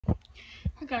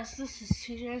Hi guys, this is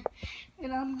CJ,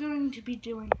 and I'm going to be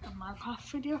doing a Minecraft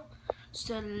video.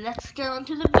 So let's get on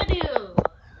to the video.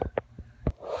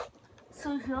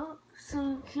 So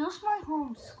here's my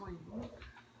home screen.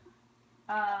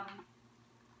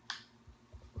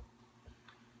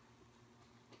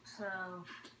 So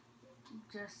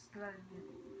just letting it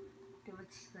do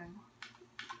its thing.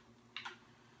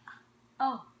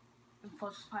 Oh, and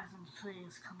Fortress Python 3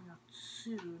 is coming out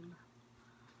soon.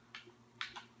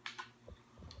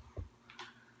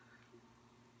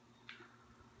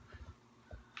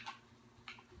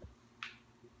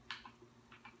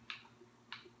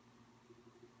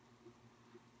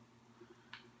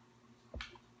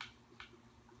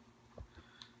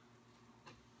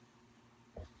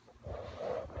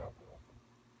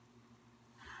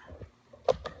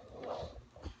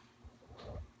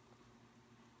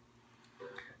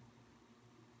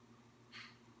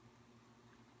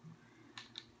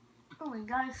 Oh, and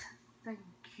guys, thank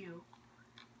you,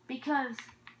 because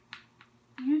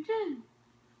you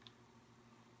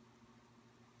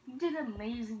did an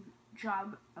amazing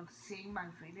job of seeing my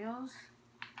videos.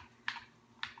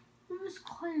 It was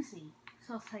crazy,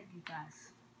 so thank you guys.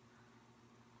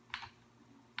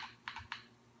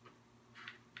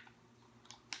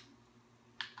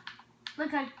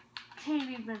 Like I can't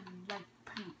even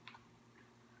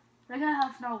like I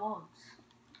have no words.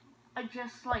 I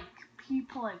just like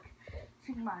people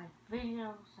seeing my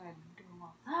videos and doing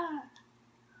all that.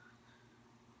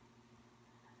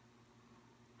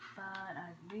 But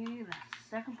I need a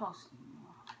second person.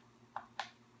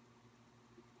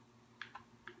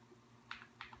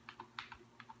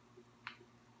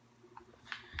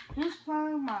 Who's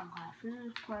playing Minecraft?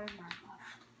 Who's playing Minecraft?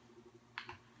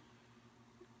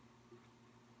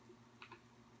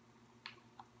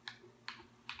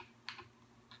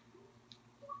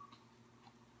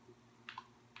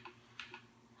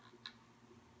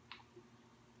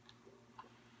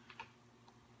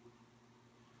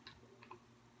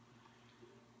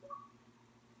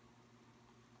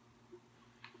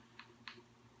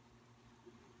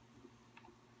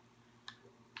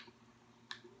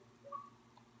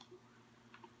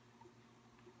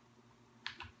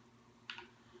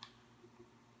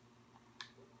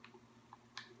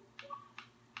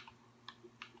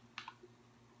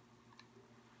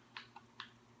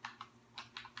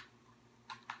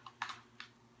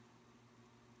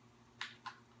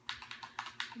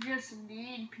 I just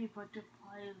need people to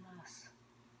play this.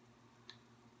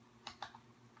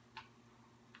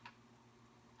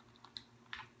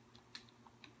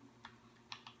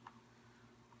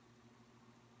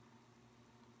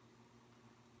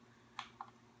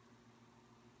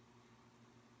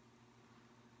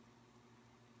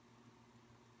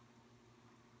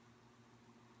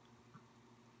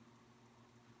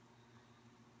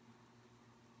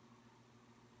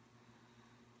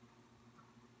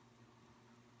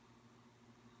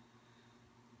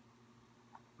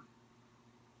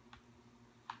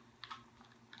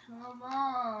 Come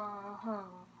on.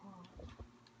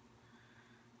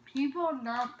 People are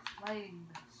not playing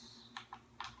this.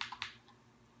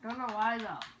 Don't know why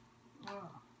though. Ugh.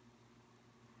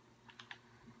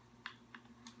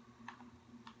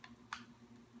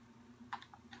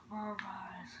 Come on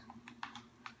guys.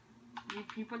 Need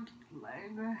people to play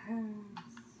this.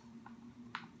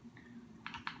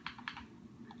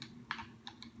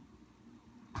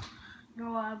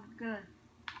 No, I'm good.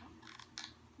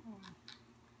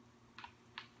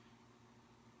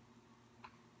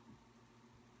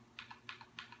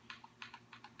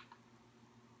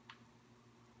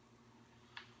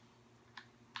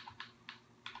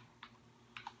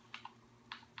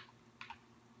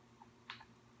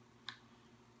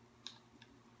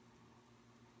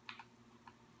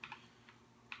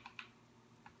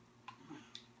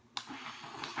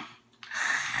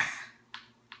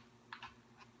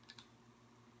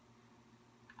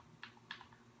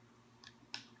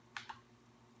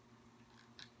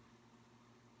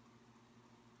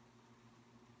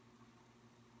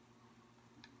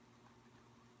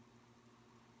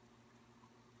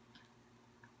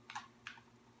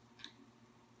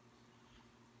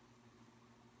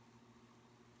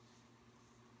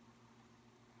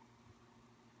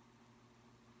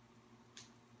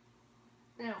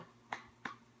 Ew.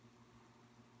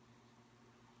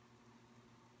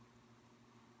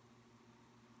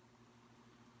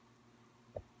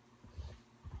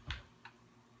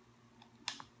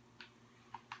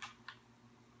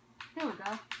 Here we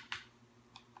go.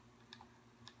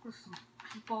 There's some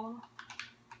people.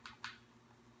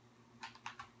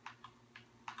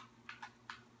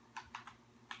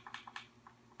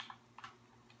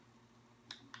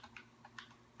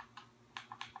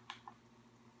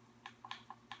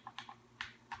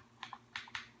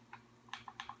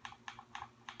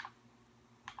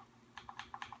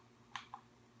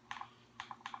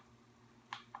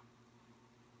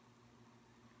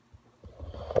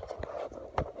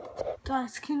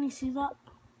 Guys, can you see that?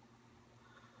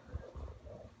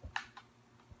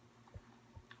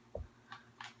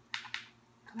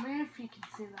 Tell me if you can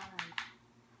see that.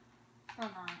 Oh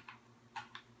no.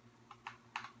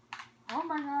 Oh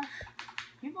my gosh.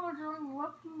 People are doing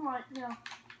left and right now.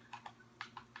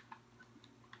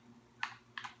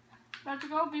 Let's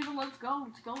go, people. Let's go.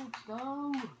 Let's go. Let's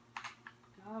go.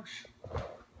 Gosh.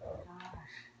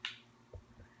 Gosh.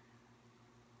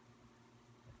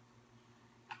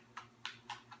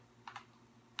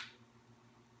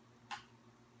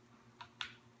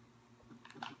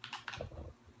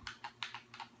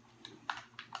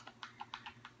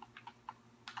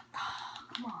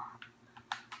 Come on.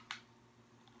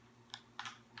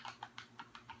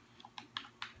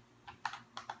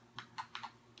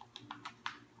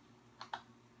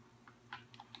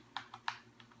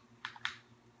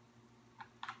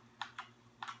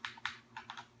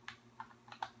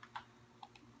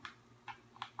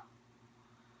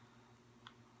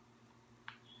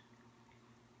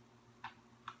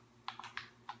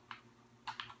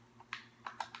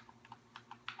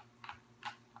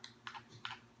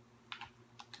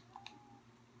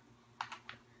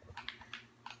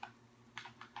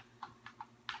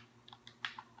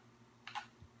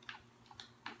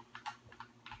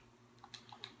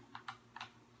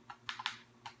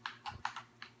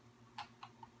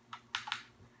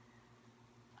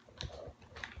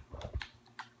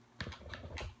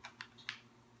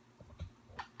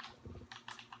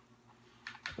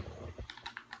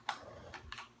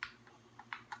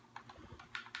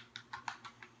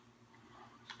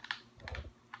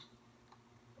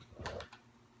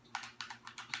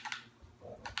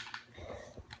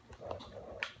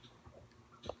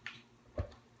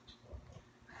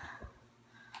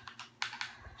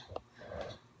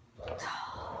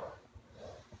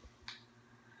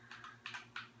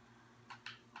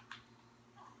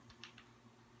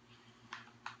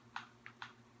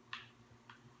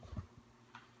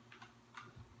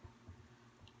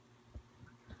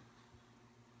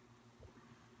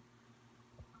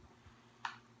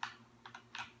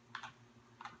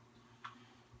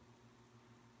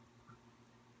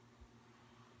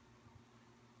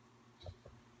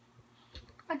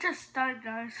 I just died,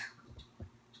 guys.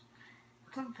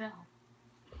 It's on film.